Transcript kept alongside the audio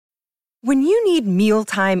When you need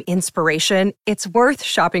mealtime inspiration, it's worth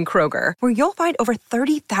shopping Kroger, where you'll find over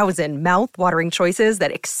 30,000 mouth-watering choices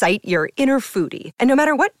that excite your inner foodie. And no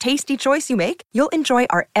matter what tasty choice you make, you'll enjoy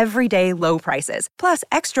our everyday low prices, plus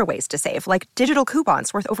extra ways to save, like digital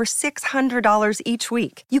coupons worth over $600 each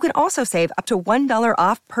week. You can also save up to $1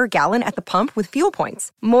 off per gallon at the pump with fuel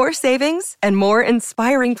points. More savings and more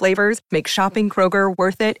inspiring flavors make shopping Kroger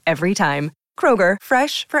worth it every time. Kroger,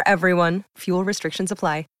 fresh for everyone. Fuel restrictions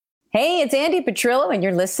apply. Hey, it's Andy Petrillo, and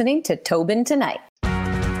you're listening to Tobin Tonight.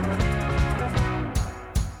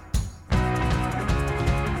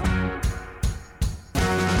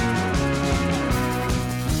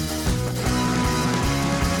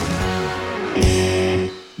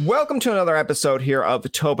 Welcome to another episode here of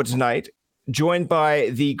Tobin Tonight, joined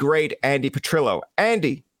by the great Andy Petrillo.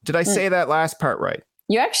 Andy, did I say that last part right?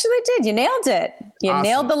 You actually did. You nailed it. You Awesome.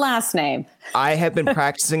 Nailed the last name. I have been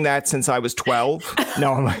practicing that since I was 12.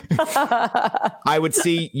 No, I'm like, I would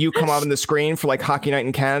see you come up on the screen for like Hockey Night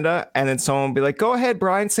in Canada, and then someone would be like, go ahead,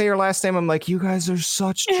 Brian, say your last name. I'm like, you guys are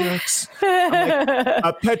such jerks. I'm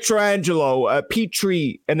like, Petrangelo,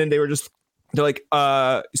 Petrie. And then they're like,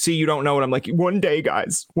 see, you don't know it. I'm like, one day,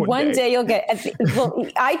 guys. One day you'll get it. Well,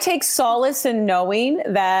 I take solace in knowing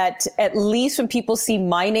that at least when people see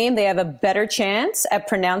my name, they have a better chance at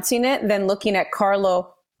pronouncing it than looking at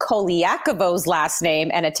Carlo Koliakovo's last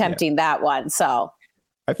name and attempting that one. So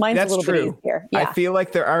mine's a little bit easier. Yeah. I feel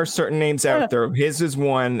like there are certain names out there. His is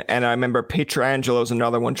one, and I remember Pietrangelo is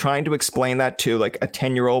another one. Trying to explain that to like a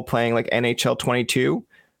 10-year-old playing like NHL 22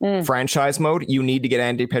 franchise mode, you need to get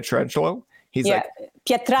Andy Pietrangelo. He's like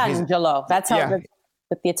Pietrangelo. That's how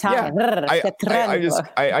with the Italian. Yeah.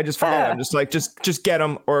 I just forget. I'm just like, just get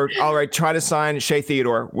him, or all right, try to sign Shea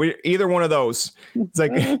Theodore. Either one of those. It's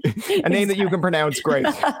like a name that you can pronounce. Great.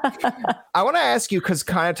 I want to ask you, because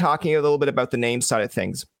kind of talking a little bit about the name side of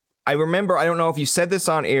things. I remember, I don't know if you said this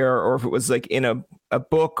on air or if it was like in a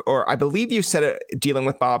book, or I believe you said it dealing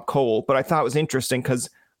with Bob Cole, but I thought it was interesting because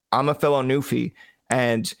I'm a fellow Newfie,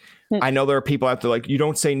 and I know there are people out there like, you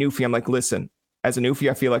don't say Newfie. I'm like, listen, as a Newfie,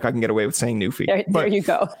 I feel like I can get away with saying Newfie. There you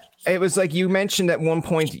go. It was like you mentioned at one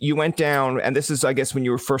point you went down, and this is, I guess, when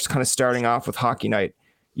you were first kind of starting off with Hockey Night,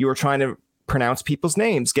 you were trying to pronounce people's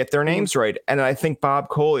names, get their names right. And I think Bob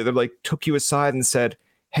Cole either like took you aside and said,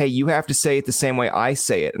 hey, you have to say it the same way I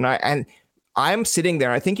say it. And I'm sitting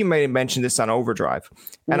there, and I think you may have mentioned this on Overdrive.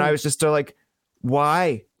 And I was just like,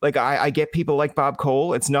 why? Like, I get people like Bob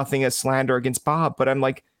Cole. It's nothing a slander against Bob, but I'm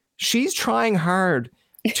like, she's trying hard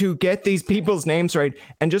to get these people's names right.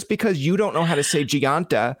 And just because you don't know how to say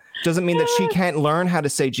Gianta doesn't mean that she can't learn how to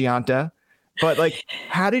say Gianta. But like,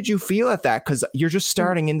 how did you feel at that? Because you're just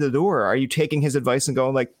starting in the door. Are you taking his advice and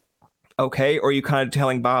going like, okay? Or are you kind of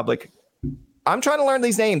telling Bob, like, I'm trying to learn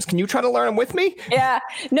these names. Can you try to learn them with me? Yeah.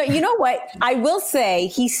 No, you know what? I will say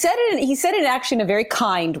he said it actually in a very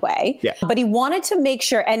kind way. Yeah. But he wanted to make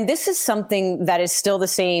sure, and this is something that is still the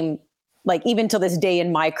same, like even till this day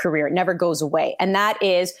in my career, it never goes away. And that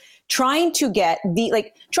is trying to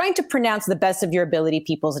pronounce the best of your ability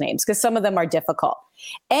people's names, because some of them are difficult.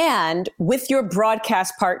 And with your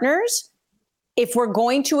broadcast partners, if we're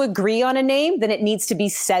going to agree on a name, then it needs to be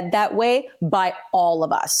said that way by all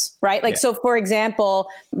of us, right? Like, so for example,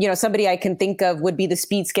 somebody I can think of would be the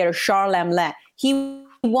speed skater Charles Hamelin. He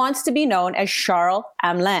wants to be known as Charles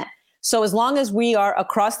Hamelin. So as long as we are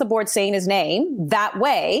across the board saying his name that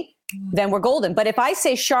way, then we're golden. But if I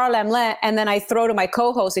say Charles Hamelin and then I throw to my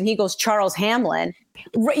co-host and he goes Charles Hamlin,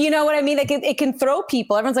 you know what I mean? Like it can throw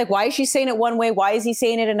people. Everyone's like, why is she saying it one way? Why is he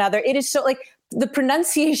saying it another? It is so like the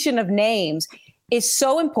pronunciation of names is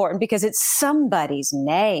so important because it's somebody's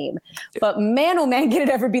name. But man, oh man, can it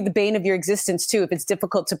ever be the bane of your existence too if it's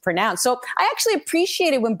difficult to pronounce. So I actually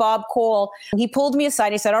appreciated when Bob Cole, he pulled me aside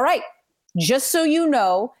and he said, all right, just so you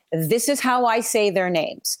know, this is how I say their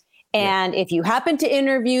names. And if you happen to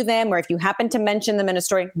interview them or if you happen to mention them in a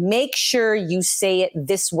story, make sure you say it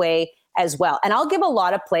this way as well. And I'll give a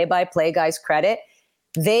lot of play-by-play guys credit.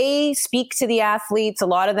 They speak to the athletes, a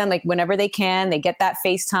lot of them, like whenever they can, they get that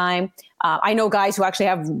FaceTime. I know guys who actually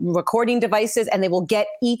have recording devices and they will get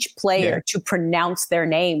each player to pronounce their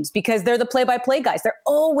names because they're the play-by-play guys. They're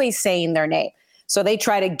always saying their name. So they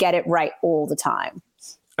try to get it right all the time.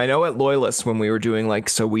 I know at Loyalists when we were doing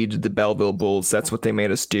we did the Belleville Bulls, that's what they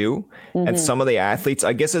made us do. Mm-hmm. And some of the athletes,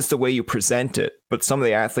 I guess it's the way you present it, but some of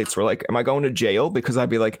the athletes were like, am I going to jail? Because I'd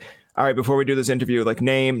be like, all right, before we do this interview, like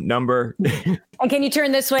name, number. And can you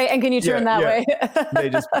turn this way? And can you turn that way?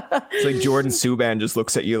 It's like Jordan Subban just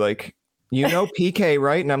looks at you like, PK,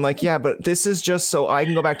 right? And I'm like, yeah, but this is just so I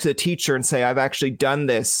can go back to the teacher and say, I've actually done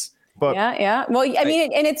this. But yeah. Well, I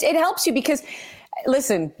mean, and it helps you because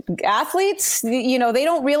listen, athletes, they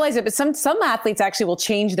don't realize it, but some athletes actually will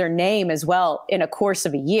change their name as well in a course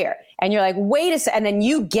of a year. And you're like, wait a second. And then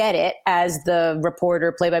you get it as the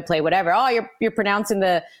reporter, play-by-play, whatever. Oh, you're pronouncing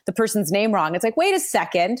the person's name wrong. It's like, wait a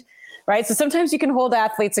second. Right. So sometimes you can hold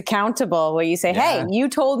athletes accountable where you say, hey, you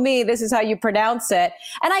told me this is how you pronounce it.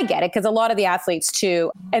 And I get it, because a lot of the athletes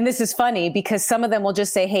too. And this is funny because some of them will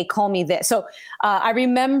just say, hey, call me this. So I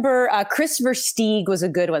remember Chris Versteeg was a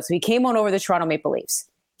good one. So he came on over the Toronto Maple Leafs.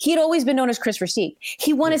 He'd always been known as Chris Versteeg.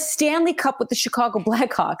 He won a Stanley Cup with the Chicago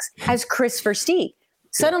Blackhawks as Chris Versteeg.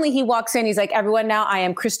 Suddenly he walks in. He's like, everyone, now I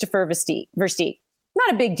am Christopher Versteeg.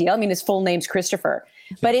 Not a big deal. I mean, his full name's Christopher,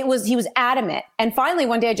 but he was adamant. And finally,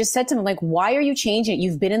 one day I just said to him, like, why are you changing it?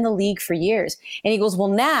 You've been in the league for years. And he goes, well,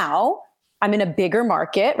 now I'm in a bigger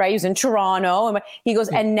market, right? He was in Toronto. And he goes,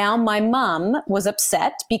 and now my mom was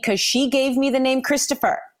upset because she gave me the name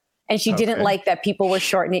Christopher. And she didn't like that people were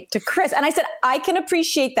shortening it to Chris. And I said, I can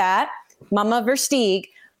appreciate that, Mama Versteeg,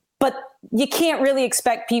 but you can't really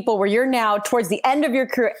expect people where you're now towards the end of your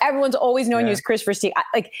career. Everyone's always known you as Chris Versteeg.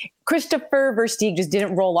 Like Christopher Versteeg just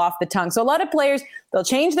didn't roll off the tongue. So a lot of players, they'll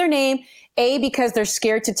change their name, because they're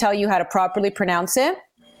scared to tell you how to properly pronounce it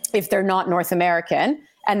if they're not North American.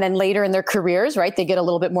 And then later in their careers, right, they get a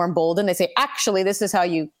little bit more emboldened. They say, actually, this is how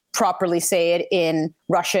you properly say it in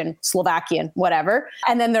Russian, Slovakian, whatever.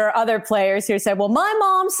 And then there are other players who said, well, my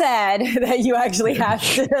mom said that you actually have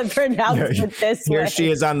to pronounce it this way. Here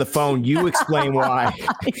she is on the phone. You explain why.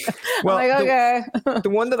 Well, okay. The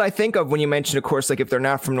one that I think of when you mention, of course, like if they're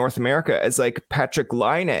not from North America, is like Patrick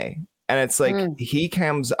Laine. And it's like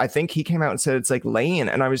I think he came out and said it's like Lane.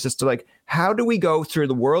 And I was just like, how do we go through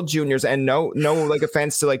the World Juniors? And no like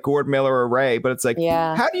offense to like Gord Miller or Ray, but it's like,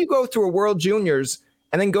 how do you go through a World Juniors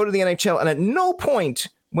and then go to the NHL? And at no point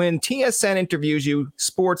when TSN interviews you,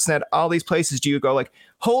 Sportsnet, all these places, do you go like,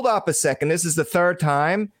 hold up a second, this is the third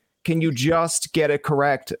time. Can you just get it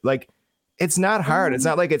correct? Like, it's not hard. It's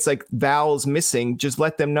not like it's like vowels missing. Just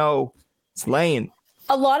let them know it's Lane.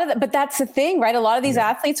 A lot of that, but that's the thing, right? A lot of these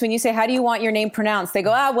athletes, when you say, how do you want your name pronounced? They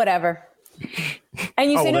go, whatever.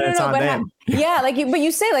 And you say, no, but but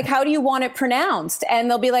you say, like, how do you want it pronounced? And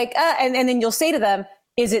they'll be like, and then you'll say to them,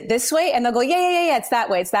 is it this way? And they'll go, yeah, it's that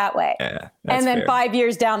way. It's that way. Yeah, and then fair. 5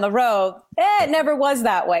 years down the road, it never was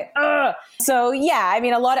that way. So yeah, I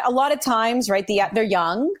mean, a lot of times, right? They're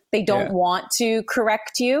young. They don't want to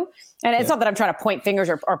correct you. And it's not that I'm trying to point fingers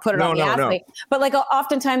or put it on the athlete, but like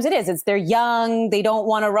oftentimes it is. They're young. They don't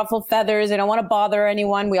want to ruffle feathers. They don't want to bother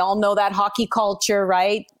anyone. We all know that hockey culture,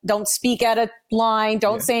 right? Don't speak out of line.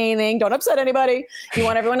 Don't say anything. Don't upset anybody. You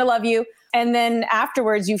want everyone to love you. And then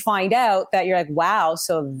afterwards you find out that you're like, wow,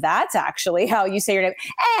 so that's actually how you say your name.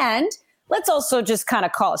 And let's also just kind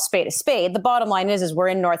of call a spade a spade. The bottom line is we're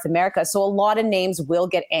in North America. So a lot of names will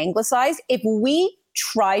get anglicized. If we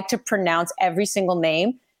try to pronounce every single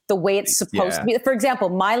name the way it's supposed to be. For example,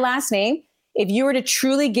 my last name, if you were to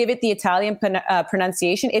truly give it the Italian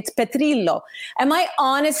pronunciation, it's Petrillo. Am I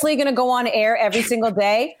honestly going to go on air every single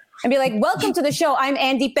day and be like, welcome to the show, I'm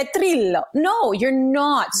Andy Petrillo? No, you're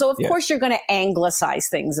not. So of course you're going to anglicize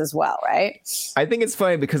things as well, right? I think it's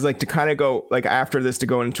funny because like to kind of go like after this to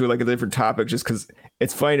go into like a different topic, just because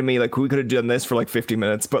it's funny to me, like we could have done this for like 50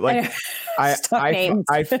 minutes, but like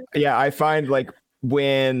I find like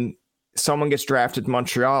when someone gets drafted to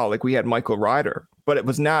Montreal, like we had Michael Ryder, but it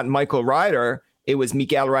was not Michael Ryder, it was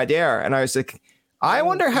Miguel Ryder. And I was like, I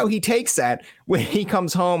wonder how he takes that when he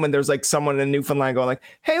comes home and there's like someone in Newfoundland going like,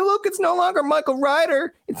 hey, look, it's no longer Michael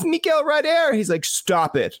Ryder, it's Miguel Ryder. He's like,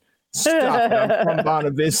 stop it. I'm from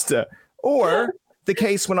Bonavista. Or the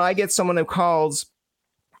case when I get someone who calls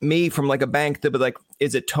me from like a bank, they'll be like,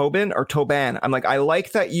 is it Tobin or Toban? I'm like, I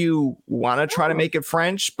like that you want to try to make it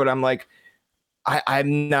French, but I'm like,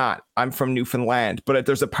 I'm not. I'm from Newfoundland. But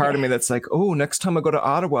there's a part of me that's like, oh, next time I go to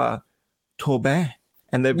Ottawa, Tobin.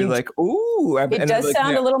 And they'd be like, ooh. It does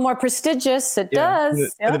sound a little more prestigious. It does.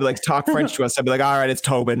 And they'd be like, talk French to us. I'd be like, all right, it's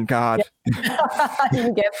Tobin. God.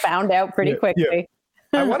 You get found out pretty quickly. Yeah.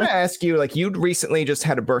 I want to ask you, like, you'd recently just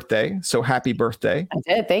had a birthday, so happy birthday. I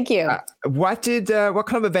did, thank you. What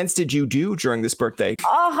kind of events did you do during this birthday?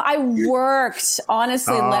 Oh, I worked.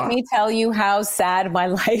 Honestly, let me tell you how sad my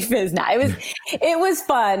life is now. It was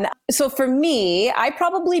fun. So for me, I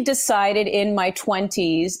probably decided in my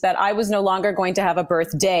 20s that I was no longer going to have a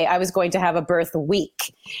birthday. I was going to have a birth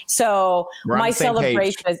week. So my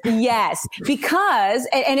celebration, yes, because,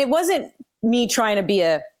 and it wasn't me trying to be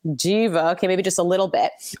a diva, okay, maybe just a little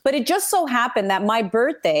bit, but it just so happened that my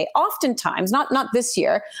birthday, oftentimes, not this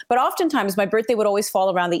year, but oftentimes my birthday would always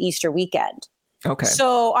fall around the Easter weekend. Okay.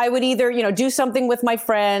 So I would either, do something with my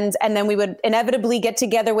friends, and then we would inevitably get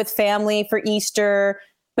together with family for Easter.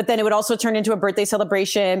 But then it would also turn into a birthday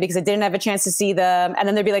celebration because I didn't have a chance to see them. And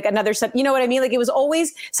then there'd be like another set, you know what I mean? Like it was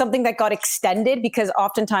always something that got extended because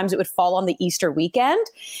oftentimes it would fall on the Easter weekend.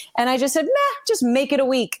 And I just said, just make it a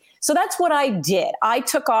week. So that's what I did. I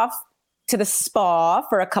took off to the spa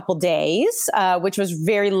for a couple days, which was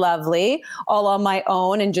very lovely, all on my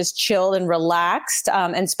own, and just chilled and relaxed,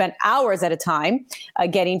 and spent hours at a time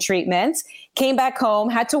getting treatments. Came back home,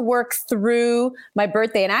 had to work through my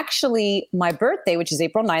birthday. And actually, my birthday, which is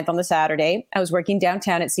April 9th on the Saturday, I was working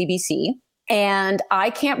downtown at CBC. And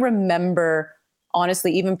I can't remember,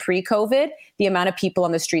 honestly, even pre-COVID, the amount of people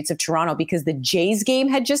on the streets of Toronto, because the Jays game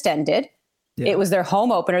had just ended. Yeah. It was their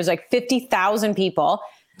home opener. It was like 50,000 people.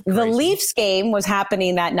 Crazy. The Leafs game was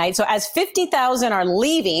happening that night. So as 50,000 are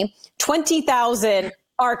leaving, 20,000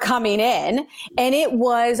 are coming in. And it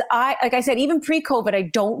was, like I said, even pre-COVID, I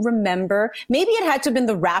don't remember. Maybe it had to have been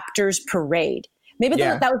the Raptors parade. Maybe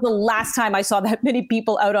that was the last time I saw that many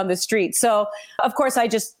people out on the street. So, of course, I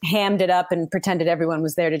just hammed it up and pretended everyone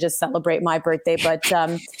was there to just celebrate my birthday. But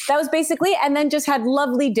that was basically, and then just had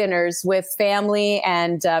lovely dinners with family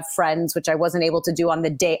and friends, which I wasn't able to do on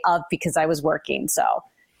the day of because I was working. So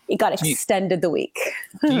it got extended the week.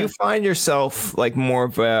 Do you find yourself like more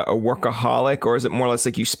of a workaholic, or is it more or less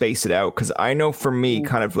like you space it out? Because I know for me,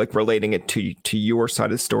 kind of like relating it to your side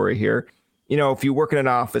of the story here, if you work in an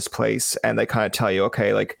office place and they kind of tell you,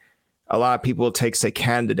 okay, like a lot of people will take, say,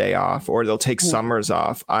 Canada Day off, or they'll take summers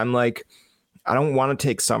off. I'm like, I don't want to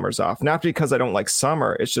take summers off. Not because I don't like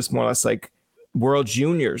summer. It's just more or less like World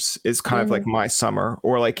Juniors is kind of like my summer,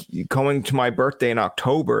 or like going to my birthday in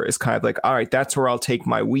October is kind of like, all right, that's where I'll take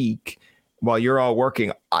my week while you're all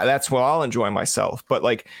working. That's where I'll enjoy myself. But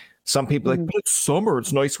like some people like, but it's summer,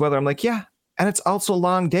 it's nice weather. I'm like, yeah. And it's also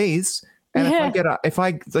long days. And if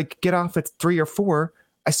I get off at 3 or 4,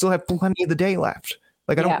 I still have plenty of the day left.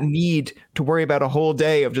 Like I don't need to worry about a whole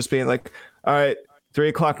day of just being like, all right, 3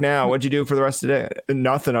 o'clock now. What'd you do for the rest of the day?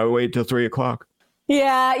 Nothing. I wait till 3 o'clock.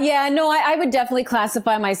 Yeah. No, I would definitely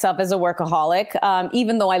classify myself as a workaholic.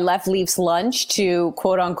 Even though I left Leafs lunch to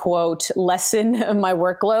quote unquote lessen my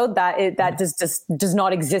workload, that just does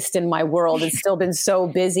not exist in my world. It's still been so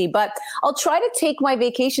busy, but I'll try to take my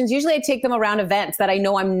vacations. Usually I take them around events that I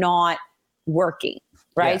know I'm not working.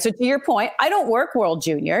 Right. Yeah. So to your point, I don't work World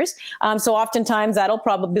Juniors. So oftentimes that'll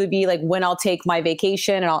probably be like when I'll take my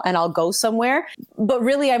vacation and I'll go somewhere. But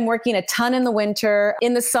really, I'm working a ton in the winter.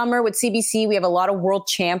 In the summer with CBC, we have a lot of World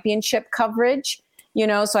Championship coverage,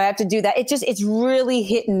 so I have to do that. It's really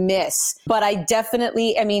hit and miss. But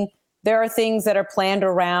there are things that are planned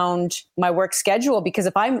around my work schedule, because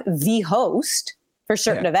if I'm the host for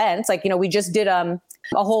certain events, like, we just did a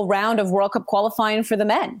whole round of World Cup qualifying for the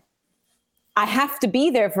men. I have to be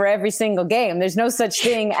there for every single game. There's no such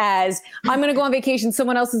thing as I'm going to go on vacation,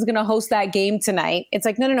 someone else is going to host that game tonight. It's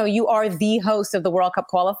like, no, you are the host of the World Cup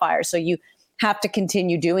qualifier. So you have to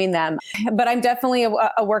continue doing them. But I'm definitely a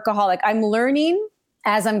workaholic. I'm learning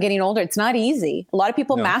as I'm getting older. It's not easy. A lot of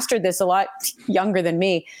people mastered this a lot younger than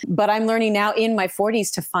me, but I'm learning now in my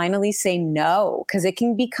 40s to finally say no, because it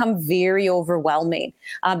can become very overwhelming.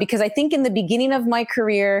 Because I think in the beginning of my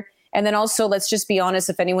career, and then also, let's just be honest,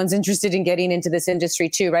 if anyone's interested in getting into this industry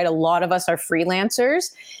too, right? A lot of us are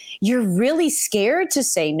freelancers. You're really scared to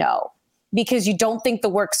say no because you don't think the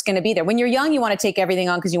work's going to be there. When you're young, you want to take everything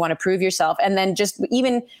on because you want to prove yourself. And then just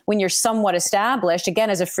even when you're somewhat established, again,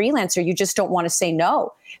 as a freelancer, you just don't want to say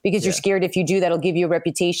no because you're scared if you do, that'll give you a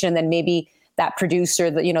reputation. And then maybe that producer,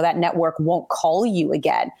 that network won't call you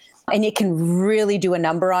again. And it can really do a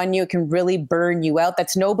number on you. It can really burn you out.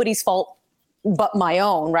 That's nobody's fault but my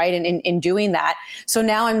own, right? And in doing that. So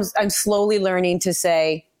now I'm slowly learning to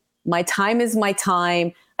say, my time is my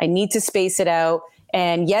time. I need to space it out.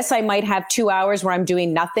 And yes, I might have 2 hours where I'm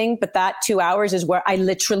doing nothing, but that 2 hours is where I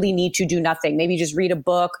literally need to do nothing. Maybe just read a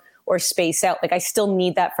book or space out. Like I still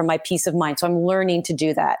need that for my peace of mind. So I'm learning to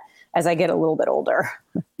do that as I get a little bit older.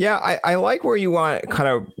 Yeah, I like where you kind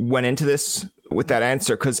of went into this with that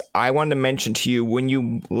answer, because I wanted to mention to you when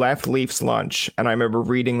you left Leafs lunch, and I remember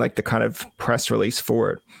reading like the kind of press release for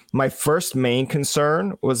it. My first main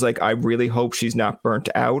concern was like, I really hope she's not burnt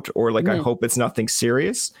out, or like, I hope it's nothing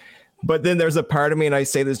serious. But then there's a part of me, and I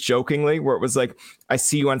say this jokingly, where it was like, I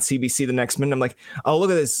see you on CBC the next minute. I'm like, oh, look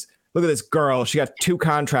at this girl. She got 2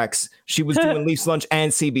 contracts. She was doing Leafs lunch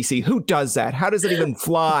and CBC. Who does that? How does it even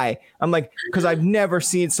fly? I'm like, because I've never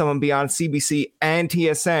seen someone be on CBC and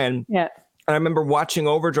TSN. Yeah. And I remember watching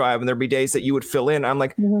Overdrive, and there'd be days that you would fill in. I'm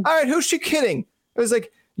like, all right, who's she kidding? It was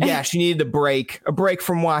like, yeah, she needed a break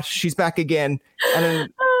from what? She's back again. And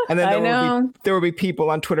And then there would be people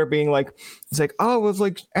on Twitter being like, it's like, oh, it was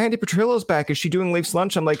like Andy Petrillo's back. Is she doing Leafs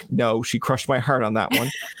Lunch? I'm like, no, she crushed my heart on that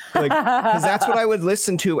one. Like, because that's what I would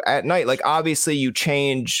listen to at night. Like, obviously you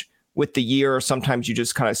change with the year, or sometimes you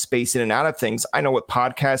just kind of space in and out of things. I know with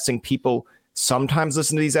podcasting, people sometimes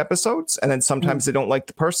listen to these episodes and then sometimes they don't like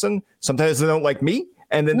the person. Sometimes they don't like me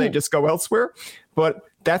and then they just go elsewhere. But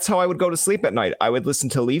that's how I would go to sleep at night. I would listen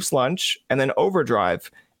to Leafs Lunch and then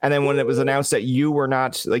Overdrive. And then when it was announced that you were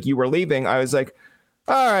not, like, you were leaving, I was like,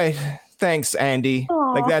 all right, thanks, Andy.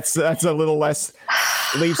 Aww. Like, that's a little less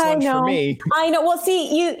Leafs Lunch for me. I know. Well,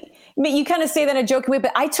 see, you kind of say that in a joking way,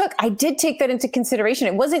 but I did take that into consideration.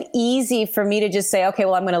 It wasn't easy for me to just say, okay,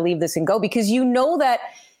 well, I'm going to leave this and go, because you know that,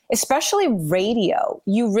 especially radio,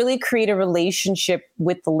 you really create a relationship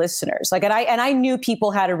with the listeners. Like, and I knew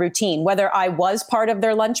people had a routine, whether I was part of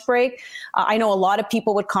their lunch break. I know a lot of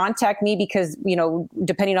people would contact me because, you know,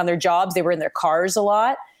 depending on their jobs, they were in their cars a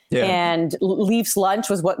lot. Yeah. And Leafs Lunch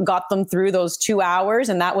was what got them through those 2 hours,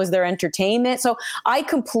 and that was their entertainment. So I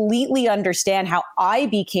completely understand how I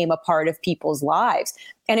became a part of people's lives.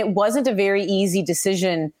 And it wasn't a very easy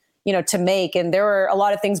decision, you know, to make. And there were a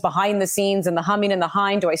lot of things behind the scenes and the humming and the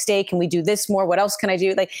hawing. Do I stay? Can we do this more? What else can I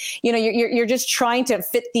do? Like, you know, you're just trying to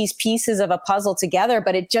fit these pieces of a puzzle together,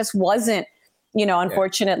 but it just wasn't, you know,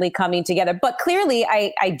 unfortunately coming together. But clearly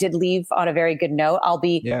I did leave on a very good note. I'll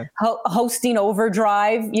be hosting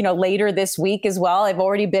Overdrive, you know, later this week as well. I've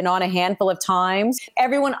already been on a handful of times.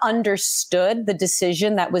 Everyone understood the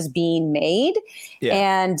decision that was being made. Yeah.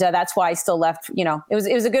 And that's why I still left. You know, it was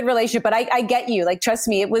a good relationship, but I get you. Like, trust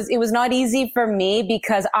me, it was not easy for me,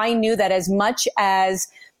 because I knew that as much as,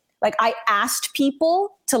 like, I asked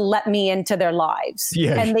people to let me into their lives,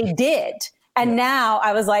 and they did. And now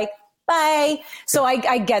I was like, bye. So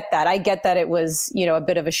I get that. I get that it was, you know, a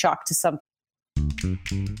bit of a shock to some.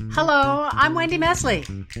 Hello, I'm Wendy Mesley.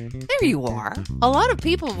 There you are. A lot of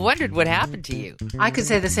people have wondered what happened to you. I could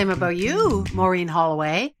say the same about you, Maureen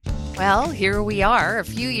Holloway. Well, here we are, a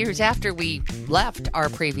few years after we left our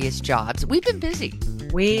previous jobs. We've been busy.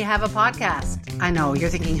 We have a podcast. I know, you're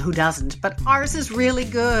thinking, who doesn't? But ours is really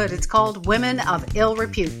good. It's called Women of Ill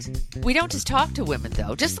Repute. We don't just talk to women,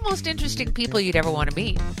 though. Just the most interesting people you'd ever want to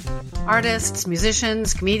meet. Artists,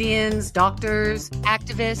 musicians, comedians, doctors,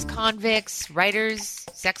 activists, convicts, writers,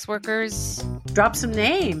 sex workers. Drop some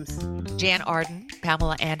names. Jan Arden,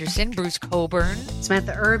 Pamela Anderson, Bruce Coburn,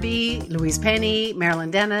 Samantha Irby, Louise Penny,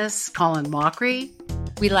 Marilyn Dennis, Colin Mockery.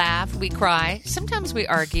 We laugh, we cry, sometimes we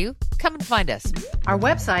argue. Come and find us. Our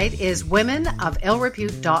website is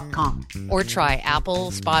womenofillrepute.com. Or try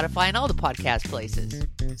Apple, Spotify, and all the podcast places.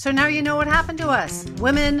 So now you know what happened to us.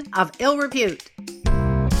 Women of Ill Repute.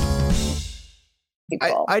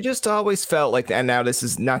 I just always felt like, and now this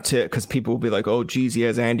is not to, because people will be like, oh, geez, he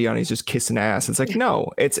has Andy on, he's just kissing ass. It's like, no,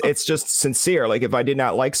 it's just sincere. Like, if I did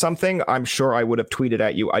not like something, I'm sure I would have tweeted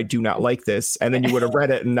at you, I do not like this. And then you would have read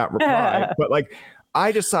it and not replied. But like,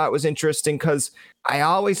 I just thought it was interesting because I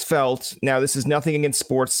always felt, now this is nothing against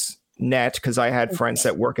Sportsnet, because I had friends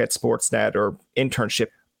that work at Sportsnet or internship.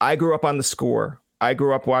 I grew up on The Score. I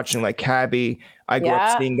grew up watching like Cabby. I grew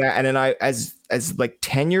up seeing that. And then I, as like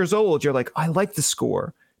 10 years old, you're like, I like The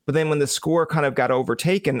Score. But then when The Score kind of got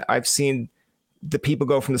overtaken, I've seen the people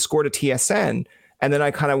go from The Score to TSN. And then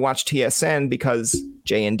I kind of watched TSN because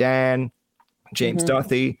Jay and Dan, James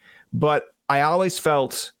Duthie. But I always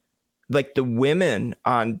felt like the women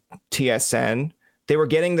on TSN, they were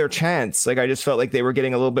getting their chance. Like, I just felt like they were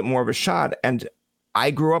getting a little bit more of a shot. And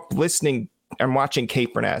I grew up listening and watching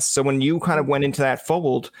Kate Burness. So when you kind of went into that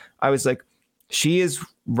fold, I was like, she is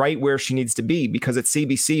right where she needs to be, because at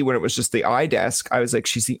CBC, when it was just the iDesk, I was like,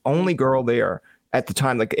 she's the only girl there at the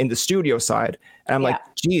time, like in the studio side. And I'm like,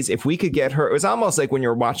 geez, if we could get her, it was almost like when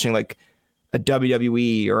you're watching like a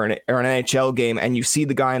WWE or an NHL game and you see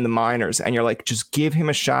the guy in the minors and you're like, just give him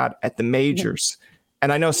a shot at the majors.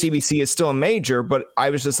 And I know CBC is still a major, but I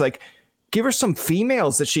was just like, give her some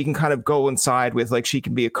females that she can kind of go inside with, like she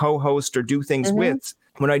can be a co-host or do things with.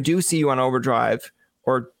 When I do see you on Overdrive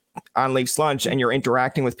or on Leafs Lunch and you're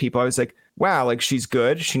interacting with people, I was like, wow, like she's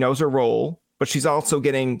good. She knows her role, but she's also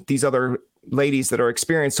getting these other ladies that are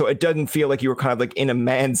experienced. So it doesn't feel like you were kind of like in a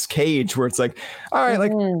man's cage where it's like, all right,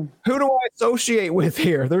 like who do I associate with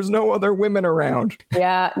here? There's no other women around.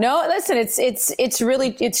 Yeah, no, listen, it's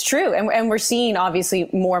really, it's true. And we're seeing obviously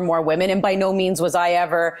more and more women. And by no means was I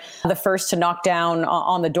ever the first to knock down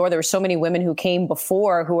on the door. There were so many women who came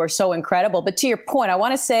before who are so incredible. But to your point, I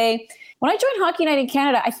want to say when I joined Hockey Night in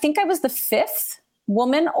Canada, I think I was the fifth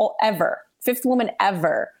woman ever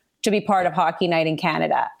to be part of Hockey Night in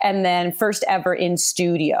Canada, and then first ever in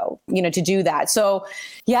studio, to do that. So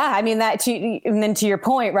yeah, I mean, and then to your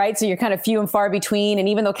point, right? So you're kind of few and far between. And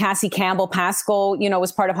even though Cassie Campbell Pascal,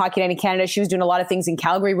 was part of Hockey Night in Canada, she was doing a lot of things in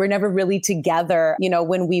Calgary. We're never really together,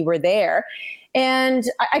 when we were there. And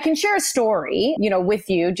I can share a story, with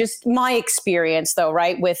you, just my experience though,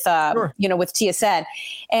 right? With, Sure. With TSN.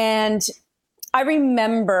 And I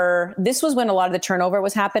remember this was when a lot of the turnover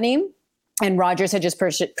was happening. And Rogers had just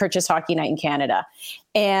purchased Hockey Night in Canada.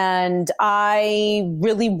 And I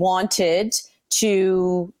really wanted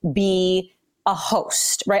to be a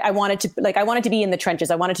host, right? I wanted to be in the trenches.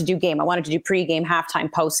 I wanted to do game. I wanted to do pre-game,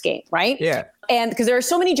 halftime, post-game, right? Yeah. And because there are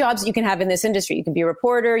so many jobs that you can have in this industry. You can be a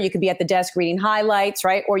reporter, you can be at the desk reading highlights,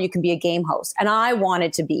 right? Or you can be a game host. And I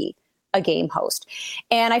wanted to be a game host.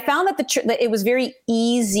 And I found that it was very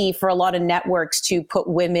easy for a lot of networks to put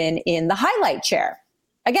women in the highlight chair.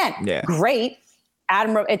 Again, Great.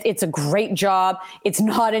 It's a great job. It's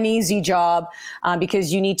not an easy job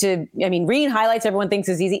because you need to, reading highlights, everyone thinks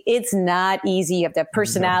is easy. It's not easy. You have to have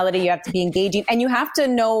personality. You have to be engaging, and you have to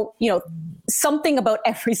know, something about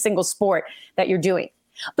every single sport that you're doing.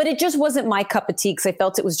 But it just wasn't my cup of tea because I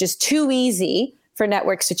felt it was just too easy for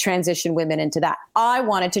networks to transition women into that. I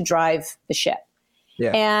wanted to drive the ship.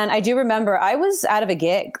 Yeah. And I do remember I was out of a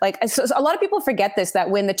gig. So a lot of people forget this, that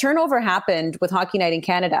when the turnover happened with Hockey Night in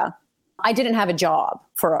Canada, I didn't have a job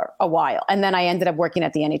for a while. And then I ended up working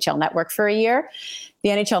at the NHL Network for a year. The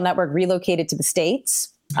NHL Network relocated to the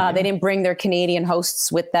States. They didn't bring their Canadian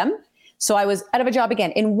hosts with them. So I was out of a job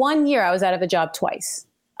again. In 1 year, I was out of a job twice.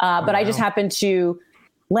 But I just happened to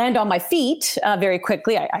land on my feet very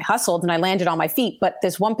quickly. I hustled and I landed on my feet. But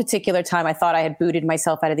this one particular time, I thought I had booted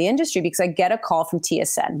myself out of the industry because I get a call from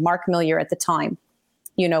TSN. Mark Millier at the time,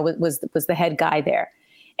 was the head guy there.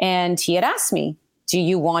 And he had asked me, do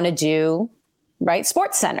you want to do,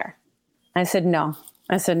 Sports Center? I said, no.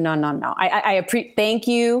 I said, no. Thank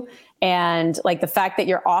you. And the fact that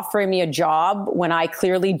you're offering me a job when I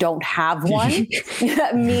clearly don't have one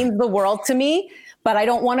means the world to me. But I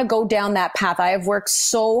don't want to go down that path. I have worked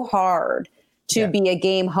so hard to be a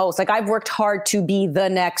game host. I've worked hard to be the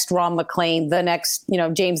next Ron McLean, the next,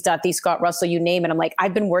 James Duthie, Scott Russell, you name it. I'm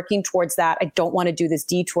I've been working towards that. I don't want to do this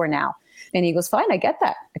detour now. And he goes, fine, I get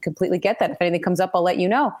that. I completely get that. If anything comes up, I'll let you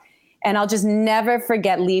know. And I'll just never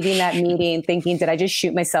forget leaving that meeting thinking, did I just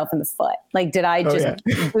shoot myself in the foot? Did I just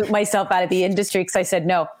boot myself out of the industry? Because I said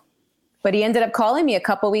no. But he ended up calling me a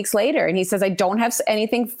couple of weeks later. And he says, I don't have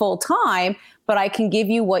anything full time, but I can give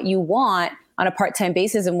you what you want on a part-time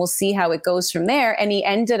basis and we'll see how it goes from there. And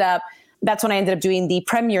that's when I ended up doing the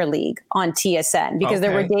Premier League on TSN because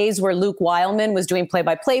there were days where Luke Wildman was doing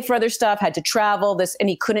play-by-play for other stuff, had to travel and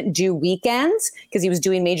he couldn't do weekends because he was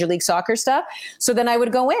doing Major League Soccer stuff. So then I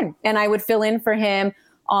would go in and I would fill in for him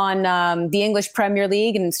on the English Premier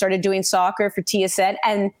League and started doing soccer for TSN.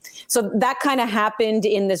 And so that kind of happened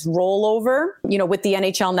in this rollover, with the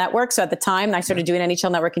NHL Network. So at the time I started doing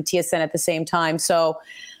NHL Network and TSN at the same time.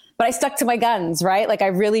 But I stuck to my guns, right? I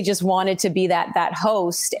really just wanted to be that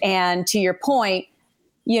host. And to your point,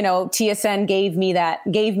 TSN gave me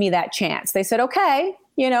that chance. They said, okay,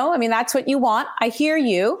 that's what you want. I hear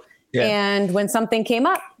you. Yeah. And when something came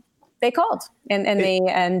up, they called and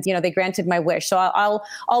they granted my wish. So I'll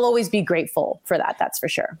always be grateful for that. That's for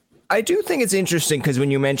sure. I do think it's interesting because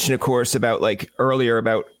when you mentioned, of course, about earlier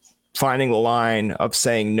about finding the line of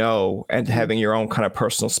saying no and having your own kind of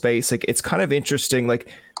personal space, it's kind of interesting.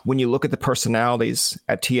 When you look at the personalities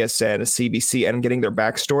at TSN and CBC and getting their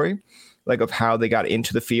backstory, of how they got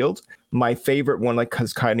into the field. My favorite one,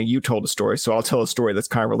 because kind of you told a story, so I'll tell a story that's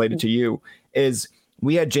kind of related to you, is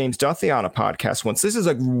we had James Duthie on a podcast once. This is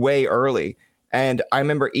way early. And I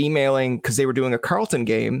remember emailing because they were doing a Carleton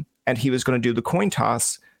game and he was going to do the coin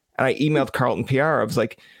toss. And I emailed Carleton PR. I was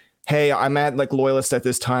like, hey, I'm at Loyalist at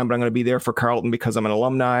this time, but I'm going to be there for Carleton because I'm an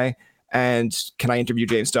alumni. And can I interview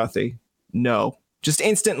James Duthie? No. Just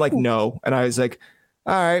instant, no. And I was like,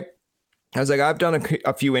 all right. I was like, I've done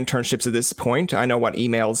a few internships at this point. I know what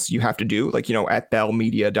emails you have to do, at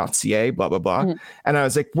bellmedia.ca, blah, blah, blah. Mm-hmm. And I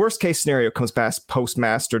was like, worst case scenario comes past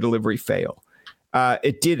postmaster delivery fail.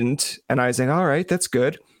 It didn't. And I was like, all right, that's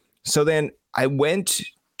good. So then I went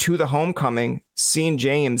to the homecoming, seeing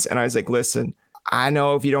James. And I was like, listen, I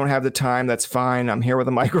know if you don't have the time, that's fine. I'm here with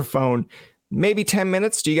a microphone. Maybe 10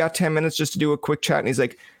 minutes. Do you got 10 minutes just to do a quick chat? And he's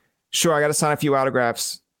like, sure, I got to sign a few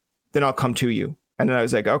autographs. Then I'll come to you. And then I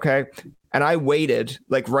was like, okay. And I waited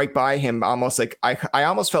right by him, almost I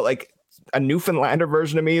almost felt like a Newfoundlander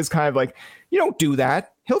version of me is kind of you don't do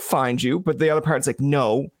that. He'll find you. But the other part's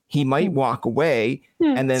no, he might walk away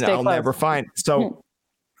and then I'll never find. So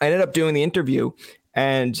I ended up doing the interview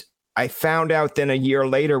and I found out then a year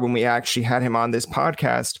later when we actually had him on this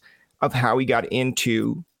podcast of how he got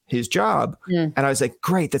into his job. And I was like,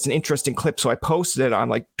 great, that's an interesting clip. So I posted it on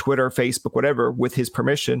like Twitter, Facebook, whatever, with his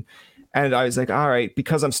permission. And I was like, all right,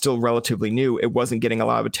 because I'm still relatively new, it wasn't getting a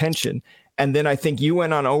lot of attention. And then I think you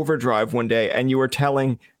went on overdrive one day and you were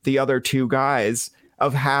telling the other two guys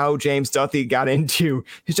of how James Duthie got into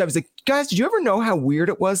his job. I was like, guys, did you ever know how weird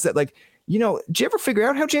it was that, like, you know, did you ever figure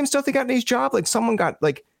out how James Duthie got into his job? Like, someone got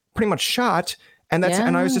like pretty much shot. And that's,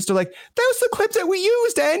 and I was just like, that was the clip that we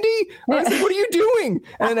used, Andy. I was like, what are you doing?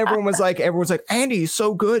 And then everyone's like, Andy, he's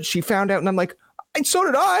so good. She found out. And I'm like, and so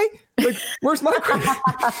did I. Like, where's my credit?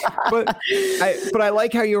 but I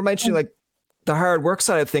like how you were mentioning like the hard work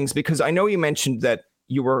side of things, because I know you mentioned that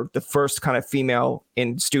you were the first kind of female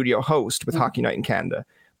in studio host with Hockey Night in Canada.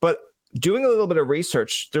 But doing a little bit of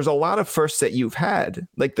research, there's a lot of firsts that you've had,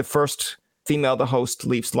 like the first female to host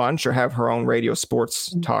Leafs Lunch or have her own radio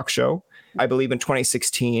sports talk show. I believe in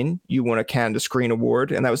 2016, you won a Canada Screen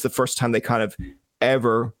Award, and that was the first time they kind of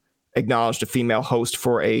ever acknowledged a female host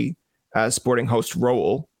for a sporting host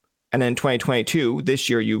role. And then 2022, this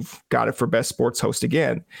year, you've got it for Best Sports Host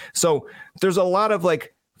again. So there's a lot of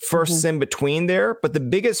like firsts in between there. But the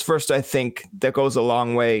biggest first, I think, that goes a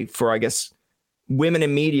long way for, I guess, women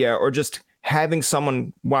in media or just having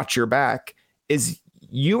someone watch your back is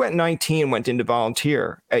you at 19 went in to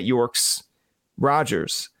volunteer at York's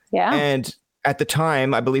Rogers. Yeah. And at the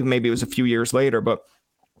time, I believe maybe it was a few years later, but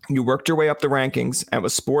you worked your way up the rankings and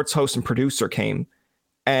was sports host and producer came.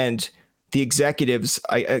 And the executives,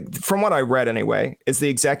 from what I read anyway, is the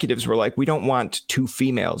executives were like, we don't want two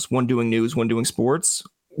females, one doing news, one doing sports.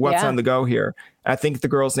 What's on the go here? I think the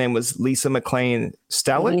girl's name was Lisa McLean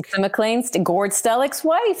Stellick. Lisa McLean, Gord Stellick's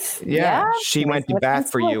wife. Yeah. She went to bat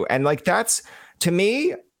for you. And like, that's, to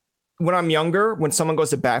me, when I'm younger, when someone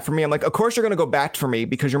goes to bat for me, I'm like, of course you're going to go bat for me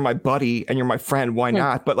because you're my buddy and you're my friend. Why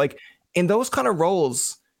not? But like in those kind of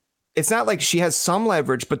roles, it's not like she has some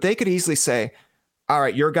leverage, but they could easily say, all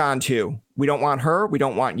right, you're gone too. We don't want her. We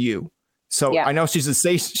don't want you. So I know she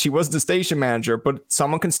was the station manager, but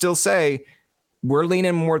someone can still say, we're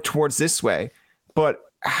leaning more towards this way. But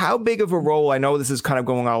how big of a role, I know this is kind of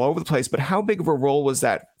going all over the place, but how big of a role was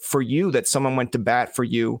that for you that someone went to bat for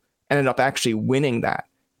you and ended up actually winning that?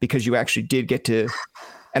 Because you actually did get to,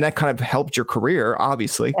 and that kind of helped your career,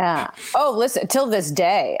 obviously. Yeah. Oh, listen, till this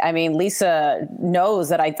day, I mean, Lisa knows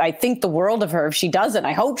that I think the world of her. If she doesn't,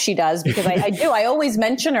 I hope she does, because I do. I always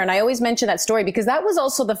mention her, and I always mention that story because that was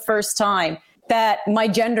also the first time that my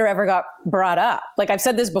gender ever got brought up. Like I've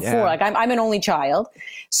said this before, like I'm an only child.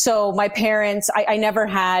 So my parents, I never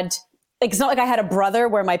had, like, it's not like I had a brother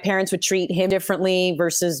where my parents would treat him differently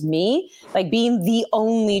versus me. Like being the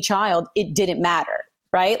only child, it didn't matter.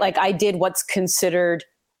 Right? Like I did what's considered,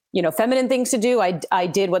 you know, feminine things to do. I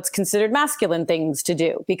did what's considered masculine things to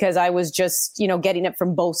do because I was just, you know, getting it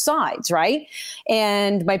from both sides. Right.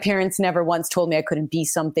 And my parents never once told me I couldn't be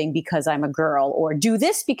something because I'm a girl, or do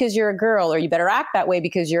this because you're a girl, or you better act that way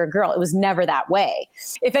because you're a girl. It was never that way.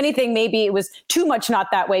 If anything, maybe it was too much not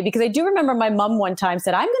that way, because I do remember my mom one time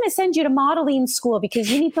said, I'm going to send you to modeling school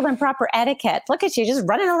because you need to learn proper etiquette. Look at you just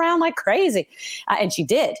running around like crazy. And she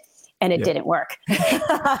did. And it didn't work.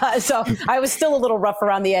 So I was still a little rough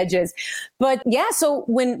around the edges. But yeah, so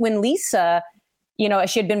when Lisa, you know,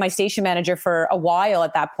 she had been my station manager for a while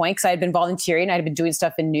at that point, because I had been volunteering, I had been doing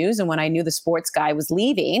stuff in news. And when I knew the sports guy was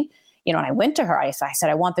leaving, you know, and I went to her, I said,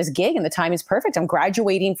 I want this gig and the time is perfect. I'm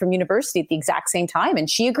graduating from university at the exact same time. And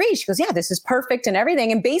she agreed. She goes, yeah, this is perfect and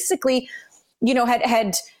everything. And basically, you know,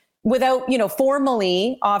 had without, you know,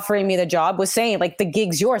 formally offering me the job, was saying like, the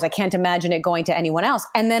gig's yours. I can't imagine it going to anyone else.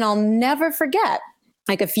 And then I'll never forget,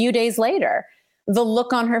 like a few days later, the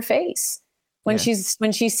look on her face when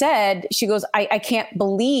she said, she goes, I can't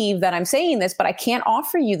believe that I'm saying this, but I can't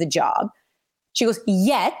offer you the job. She goes,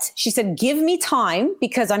 yet, she said, give me time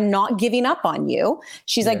because I'm not giving up on you.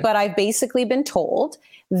 She's like, but I've basically been told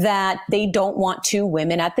that they don't want two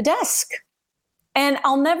women at the desk. And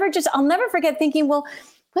I'll never forget thinking, well,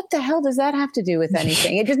 what the hell does that have to do with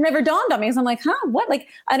anything? It just never dawned on me. Because I'm like, what? Like,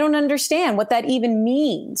 I don't understand what that even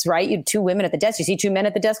means, right? You have two women at the desk. You see two men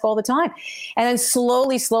at the desk all the time. And then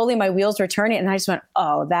slowly, my wheels were turning. And I just went,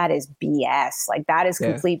 oh, that is BS. Like, that is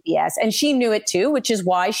complete BS. And she knew it too, which is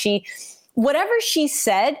why whatever she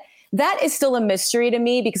said, that is still a mystery to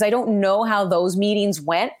me, because I don't know how those meetings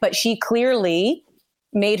went. But she clearly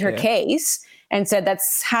made her case and said that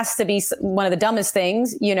has to be one of the dumbest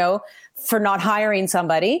things, you know, for not hiring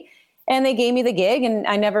somebody. And they gave me the gig and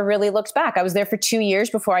I never really looked back. I was there for 2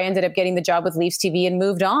 years before I ended up getting the job with Leafs TV and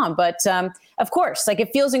moved on. But of course, like,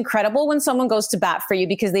 it feels incredible when someone goes to bat for you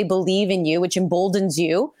because they believe in you, which emboldens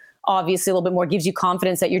you obviously a little bit more, gives you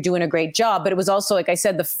confidence that you're doing a great job. But it was also, like I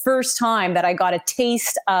said, the first time that I got a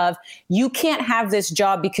taste of, you can't have this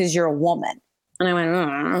job because you're a woman. And I went,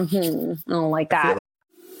 I don't like that.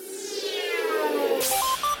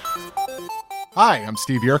 Hi, I'm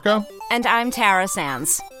Steve Yerko. And I'm Tara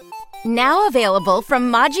Sands. Now available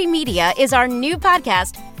from Maji Media is our new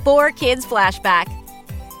podcast, 4Kids Flashback.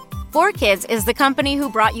 4Kids is the company who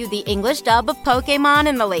brought you the English dub of Pokemon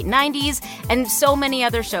in the late 90s and so many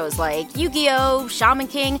other shows like Yu-Gi-Oh!, Shaman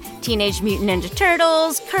King, Teenage Mutant Ninja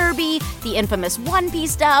Turtles, Kirby, the infamous One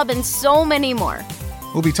Piece dub, and so many more.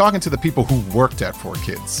 We'll be talking to the people who worked at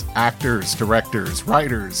 4Kids. Actors, directors,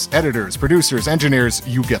 writers, editors, producers, engineers,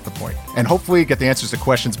 you get the point. And hopefully get the answers to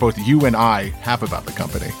questions both you and I have about the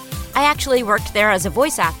company. I actually worked there as a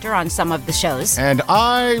voice actor on some of the shows. And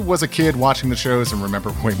I was a kid watching the shows and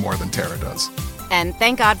remember way more than Tara does. And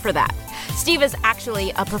thank God for that. Steve is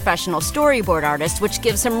actually a professional storyboard artist, which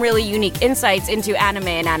gives some really unique insights into anime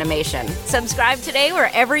and animation. Subscribe today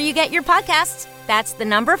wherever you get your podcasts. That's the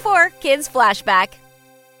number 4Kids Flashback.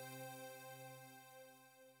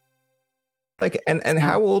 Like, and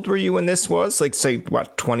how old were you when this was? Like, say,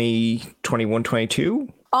 what, 20, 21,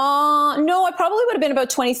 22? No, I probably would have been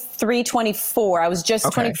about 23, 24. I was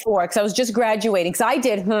just 24 because I was just graduating. Because I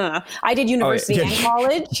did university and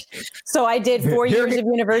college. So I did 4 years of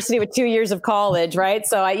university with 2 years of college, right?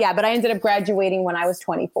 So but I ended up graduating when I was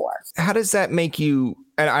 24. How does that make you?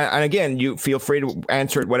 And again, you feel free to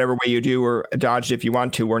answer it whatever way you do or dodge it if you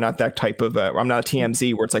want to. We're not that type of, I'm not a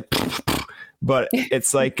TMZ where it's like, but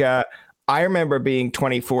it's like, I remember being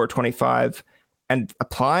 24, 25 and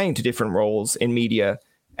applying to different roles in media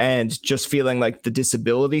and just feeling like the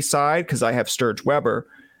disability side, because I have Sturge Weber,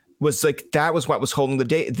 was like, that was what was holding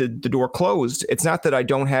the door closed. It's not that I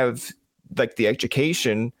don't have like the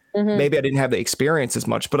education. Mm-hmm. Maybe I didn't have the experience as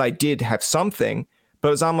much, but I did have something. But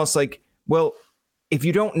it was almost like, well, if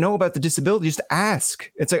you don't know about the disability, just ask.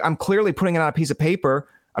 It's like, I'm clearly putting it on a piece of paper.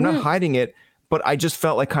 I'm not hiding it, but I just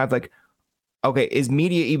felt like kind of like, okay, is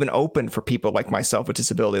media even open for people like myself with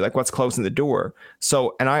disability? Like, what's closing the door?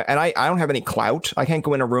 So, and I don't have any clout. I can't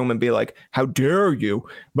go in a room and be like, how dare you?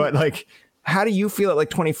 But like, how do you feel at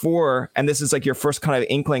like 24? And this is like your first kind of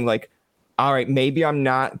inkling, like, all right, maybe I'm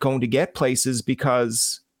not going to get places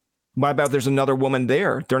because what about there's another woman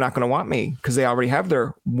there? They're not going to want me because they already have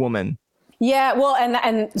their woman. Yeah, well,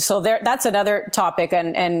 and so that's another topic,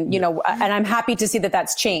 and you know, and I'm happy to see that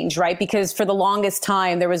that's changed, right? Because for the longest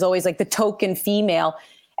time, there was always like the token female,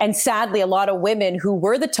 and sadly, a lot of women who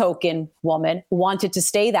were the token woman wanted to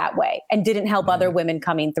stay that way and didn't help other women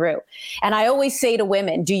coming through. And I always say to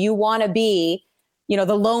women, do you want to be, you know,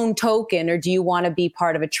 the lone token, or do you want to be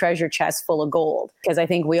part of a treasure chest full of gold? Because I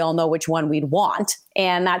think we all know which one we'd want.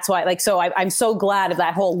 And that's why, like, so I'm so glad of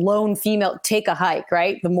that whole lone female, take a hike,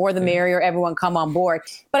 right? The more the merrier, everyone come on board.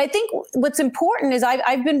 But I think what's important is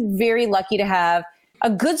I've been very lucky to have a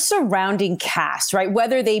good surrounding cast, right?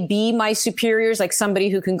 Whether they be my superiors, like somebody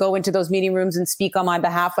who can go into those meeting rooms and speak on my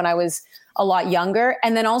behalf when I was a lot younger.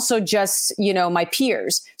 And then also just, you know, my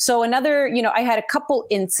peers. So another, you know, I had a couple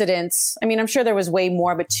incidents. I mean, I'm sure there was way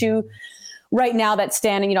more, but two right now that's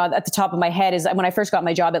standing, you know, at the top of my head is when I first got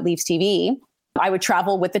my job at Leafs TV, I would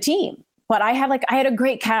travel with the team. But I had a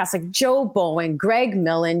great cast, like Joe Bowen, Greg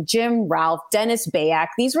Millen, Jim Ralph, Dennis Bayak.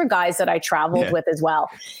 These were guys that I traveled with as well.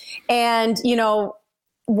 And, you know,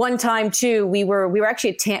 one time too, we were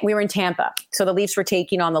actually we were in Tampa. So the Leafs were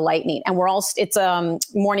taking on the Lightning, and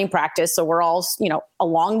it's morning practice. So we're all, you know,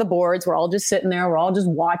 along the boards. We're all just sitting there. We're all just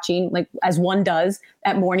watching, like as one does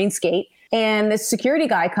at morning skate. And this security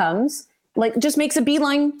guy comes, like just makes a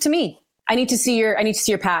beeline to me. I need to see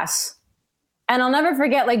your pass. And I'll never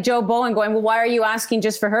forget, like Joe Bowen going, well, why are you asking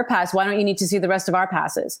just for her pass? Why don't you need to see the rest of our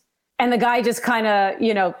passes? And the guy just kind of,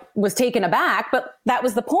 you know, was taken aback, but that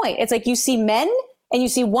was the point. It's like, you see men and you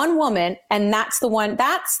see one woman, and that's the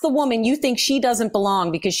woman you think she doesn't belong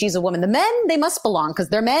because she's a woman. The men, they must belong because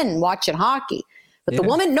they're men watching hockey. But the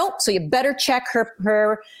woman, nope. So you better check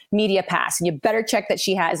her media pass, and you better check that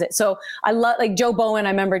she has it. So I love, like Joe Bowen,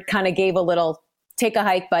 I remember kind of gave a little, take a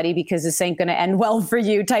hike, buddy, because this ain't going to end well for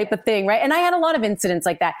you type of thing, right? And I had a lot of incidents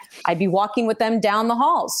like that. I'd be walking with them down the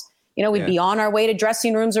halls. You know, we'd be on our way to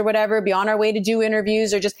dressing rooms or whatever, be on our way to do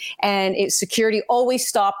interviews and security always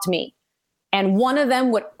stopped me. And one of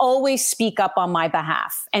them would always speak up on my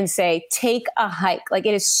behalf and say, take a hike. Like,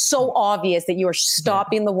 it is so obvious that you are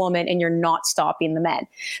stopping the woman and you're not stopping the men.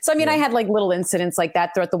 So, I mean, I had like little incidents like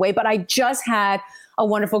that throughout the way, but I just had a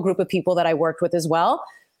wonderful group of people that I worked with as well.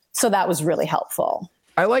 So that was really helpful.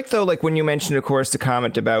 I like, though, like when you mentioned, of course, the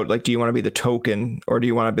comment about like, do you want to be the token or do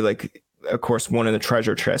you want to be like of course, one in the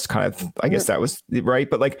treasure chest kind of, I guess that was right.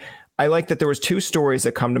 But like, I like that there was two stories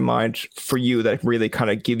that come to mind for you that really kind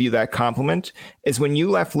of give you that compliment is when you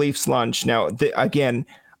left Leafs Lunch. Now, again,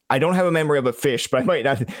 I don't have a memory of a fish, but I might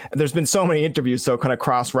not. There's been so many interviews, so kind of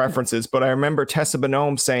cross references. But I remember Tessa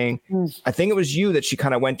Bonhomme saying, I think it was you that she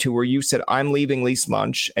kind of went to where you said, I'm leaving Leafs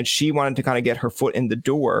Lunch. And she wanted to kind of get her foot in the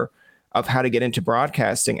door of how to get into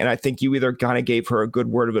broadcasting. And I think you either kind of gave her a good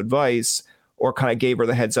word of advice or kind of gave her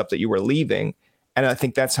the heads up that you were leaving. And I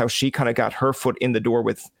think that's how she kind of got her foot in the door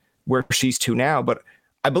with where she's to now. But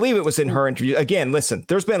I believe it was in her interview. Again, listen,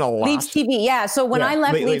 there's been a lot. Leafs TV, yeah. So when I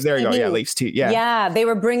left Leafs there you TV, go. Yeah, Leafs TV. Yeah. Yeah, they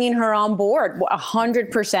were bringing her on board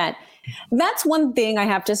 100%. That's one thing I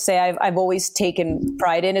have to say I've always taken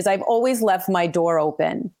pride in is I've always left my door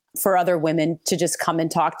open for other women to just come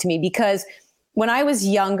and talk to me. Because when I was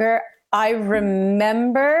younger, I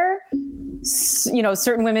remember,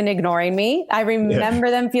 certain women ignoring me. I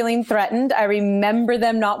remember them feeling threatened. I remember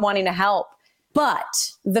them not wanting to help.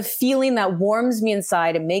 But the feeling that warms me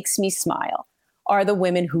inside and makes me smile are the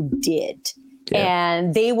women who did. Yeah.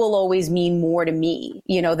 And they will always mean more to me,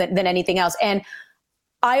 than anything else. And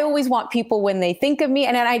I always want people when they think of me,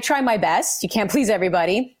 and I try my best. You can't please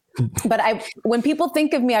everybody. But when people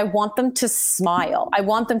think of me, I want them to smile. I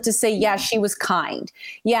want them to say, yeah, she was kind.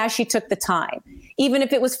 Yeah, she took the time. Even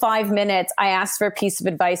if it was 5 minutes, I asked for a piece of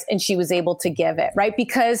advice and she was able to give it, right?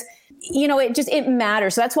 Because it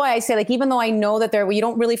matters. So that's why I say, like, even though I know that you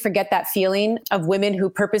don't really forget that feeling of women who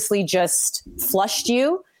purposely just flushed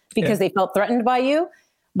you because they felt threatened by you.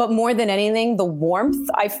 But more than anything, the warmth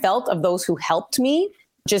I felt of those who helped me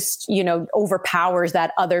just, overpowers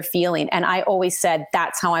that other feeling. And I always said,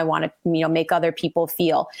 that's how I want to, make other people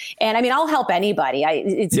feel. And I mean, I'll help anybody.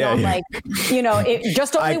 It's not like,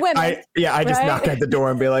 just only women. I just knock at the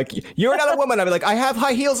door and be like, you're another woman. I'd be like, I have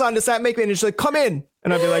high heels on. Does that make me? And she's like, come in.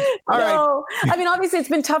 And I'd be like, all right. I mean, obviously it's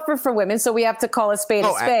been tougher for women, so we have to call a spade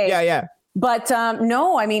a spade. Yeah. But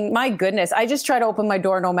no, I mean, my goodness, I just try to open my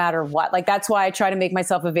door no matter what. Like, that's why I try to make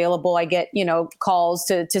myself available. I get, calls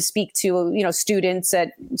to speak to, students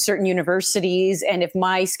at certain universities. And if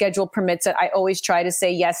my schedule permits it, I always try to say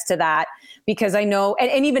yes to that, because I know,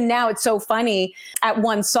 and even now it's so funny at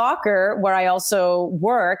One Soccer, where I also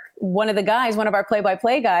work, one of our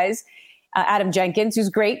play-by-play guys, Adam Jenkins, who's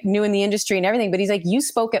great, new in the industry and everything. But he's like, you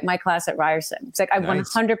spoke at my class at Ryerson. It's like, I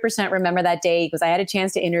 100% remember that day because I had a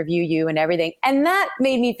chance to interview you and everything. And that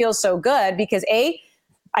made me feel so good because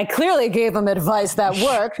I clearly gave him advice that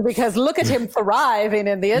worked because look at him thriving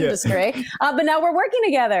in the industry. But now we're working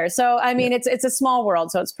together. So, I mean, it's a small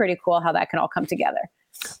world. So it's pretty cool how that can all come together.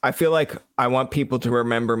 I feel like I want people to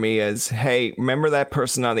remember me as, hey, remember that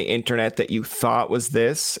person on the internet that you thought was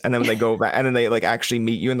this? And then when they go back and then they like actually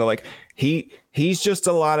meet you and they're like, he's just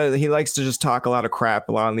he likes to just talk a lot of crap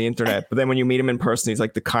a lot on the internet. But then when you meet him in person, he's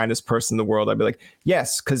like the kindest person in the world. I'd be like,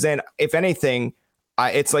 yes. Cause then if anything,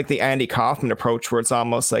 it's like the Andy Kaufman approach where it's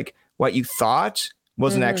almost like what you thought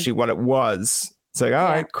wasn't actually what it was. It's like, all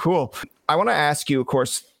right, cool. I want to ask you, of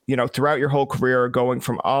course, throughout your whole career, going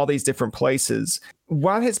from all these different places,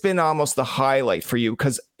 what has been almost the highlight for you?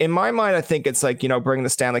 Because in my mind, I think it's like, bringing the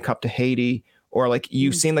Stanley Cup to Haiti, or like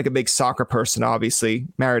you seem like a big soccer person, obviously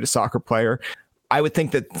married a soccer player. I would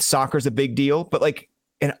think that soccer is a big deal, but like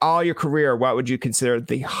in all your career, what would you consider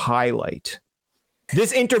the highlight?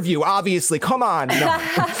 This interview, obviously, come on. No. Well,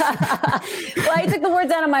 I took the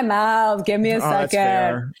words out of my mouth. Give me a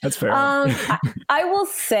second. That's fair. I will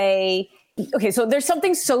say, okay, so there's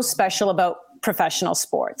something so special about professional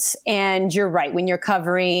sports. And you're right, when you're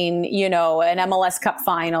covering, an MLS Cup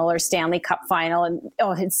final or Stanley Cup final, and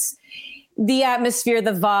it's the atmosphere,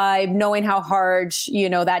 the vibe, knowing how hard,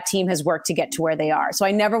 that team has worked to get to where they are. So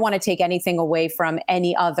I never want to take anything away from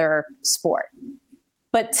any other sport.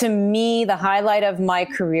 But to me, the highlight of my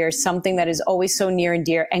career, something that is always so near and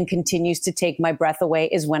dear and continues to take my breath away,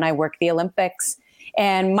 is when I worked the Olympics.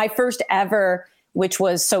 And my first ever, which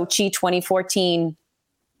was Sochi 2014,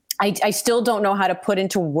 I still don't know how to put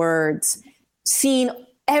into words, seeing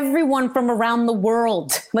everyone from around the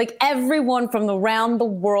world, like everyone from around the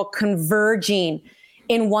world converging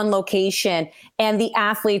in one location, and the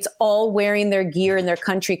athletes all wearing their gear in their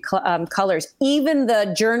country colors, even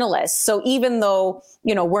the journalists. So even though,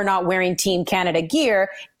 we're not wearing Team Canada gear,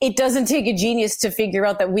 it doesn't take a genius to figure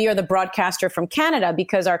out that we are the broadcaster from Canada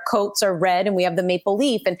because our coats are red and we have the maple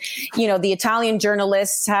leaf. And, the Italian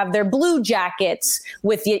journalists have their blue jackets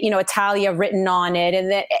with, Italia written on it.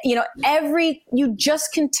 And that, you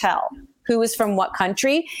just can tell who is from what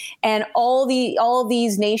country, and all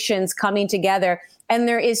these nations coming together. And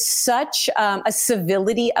there is such a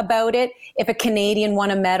civility about it. If a Canadian won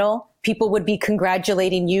a medal, people would be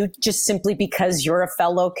congratulating you just simply because you're a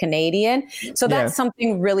fellow Canadian. So that's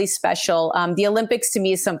something really special. The Olympics to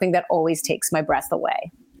me is something that always takes my breath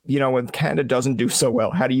away. You know, when Canada doesn't do so well,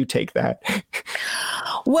 how do you take that?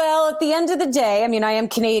 Well, at the end of the day, I mean, I am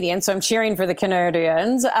Canadian, so I'm cheering for the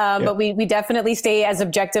Canadians, but we definitely stay as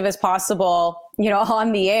objective as possible, you know,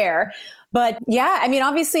 on the air. But yeah, I mean,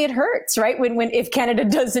 obviously it hurts, right? If Canada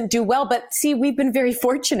doesn't do well, but see, we've been very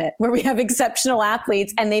fortunate where we have exceptional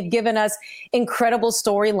athletes and they've given us incredible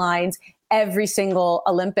storylines every single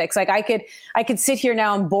Olympics. Like I could sit here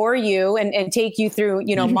now and bore you and take you through,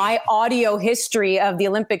 you know, my audio history of the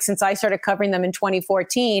Olympics since I started covering them in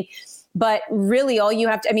 2014. But really all you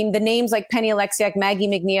have to, I mean, the names like Penny Oleksiak, Maggie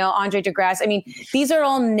McNeil, Andre DeGrasse, I mean, these are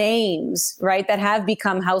all names, right, that have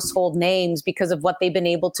become household names because of what they've been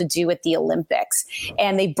able to do at the Olympics.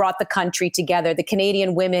 And they brought the country together, the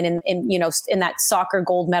Canadian women in that soccer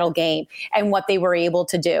gold medal game and what they were able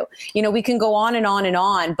to do. You know, we can go on and on and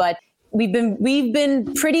on, but we've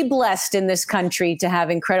been pretty blessed in this country to have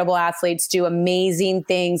incredible athletes do amazing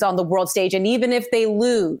things on the world stage. And even if they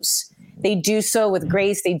lose, they do so with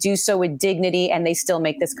grace, they do so with dignity, and they still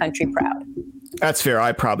make this country proud. That's fair.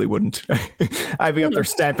 I probably wouldn't. I'd be up there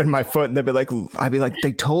stamping my foot and I'd be like,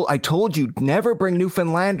 I told you never bring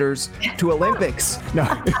Newfoundlanders to Olympics.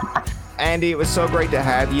 No. Andy, it was so great to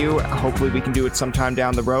have you. Hopefully we can do it sometime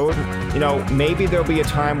down the road. You know, maybe there'll be a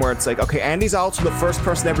time where it's like, okay, Andy's also the first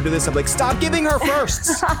person to ever do this. I'm like, stop giving her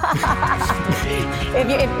firsts.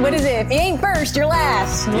 What is it? If you ain't first, you're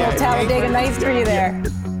last. A little Talladega Nights for you there.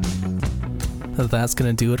 That's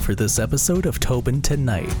going to do it for this episode of Tobin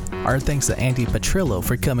Tonight. Our thanks to Andy Petrillo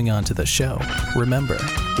for coming on to the show. Remember,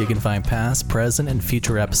 you can find past, present, and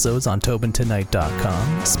future episodes on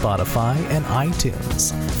TobinTonight.com, Spotify, and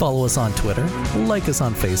iTunes. Follow us on Twitter, like us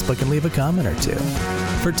on Facebook, and leave a comment or two.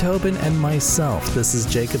 For Tobin and myself, this is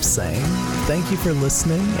Jacob saying thank you for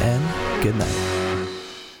listening and good night.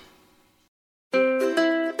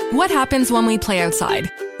 What happens when we play outside?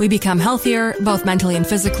 We become healthier, both mentally and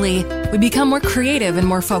physically. We become more creative and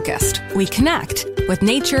more focused. We connect with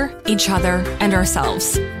nature, each other, and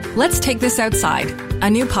ourselves. Let's Take This Outside, a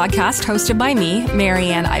new podcast hosted by me,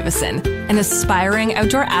 Marianne Iveson, an aspiring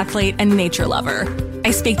outdoor athlete and nature lover. I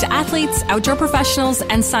speak to athletes, outdoor professionals,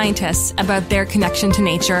 and scientists about their connection to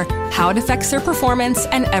nature, how it affects their performance,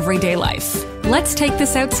 and everyday life. Let's Take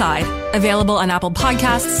This Outside, available on Apple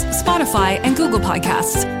Podcasts, Spotify, and Google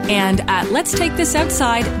Podcasts, and at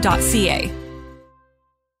letstakethisoutside.ca.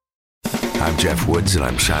 I'm Jeff Woods, and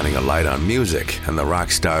I'm shining a light on music and the rock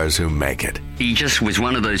stars who make it. He just was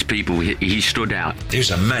one of those people, he stood out. He was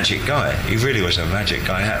a magic guy. He really was a magic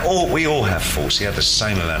guy. We all have faults. He had the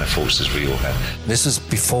same amount of faults as we all had. This was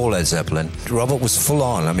before Led Zeppelin. Robert was full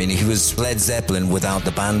on. I mean, he was Led Zeppelin without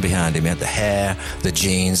the band behind him. He had the hair, the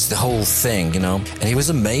jeans, the whole thing, you know, and he was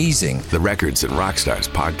amazing. The Records and Rockstars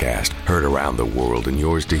podcast, heard around the world and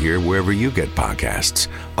yours to hear wherever you get podcasts.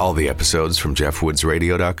 All the episodes from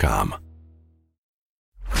JeffWoodsRadio.com.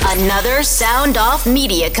 Another Sound Off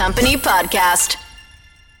Media Company podcast.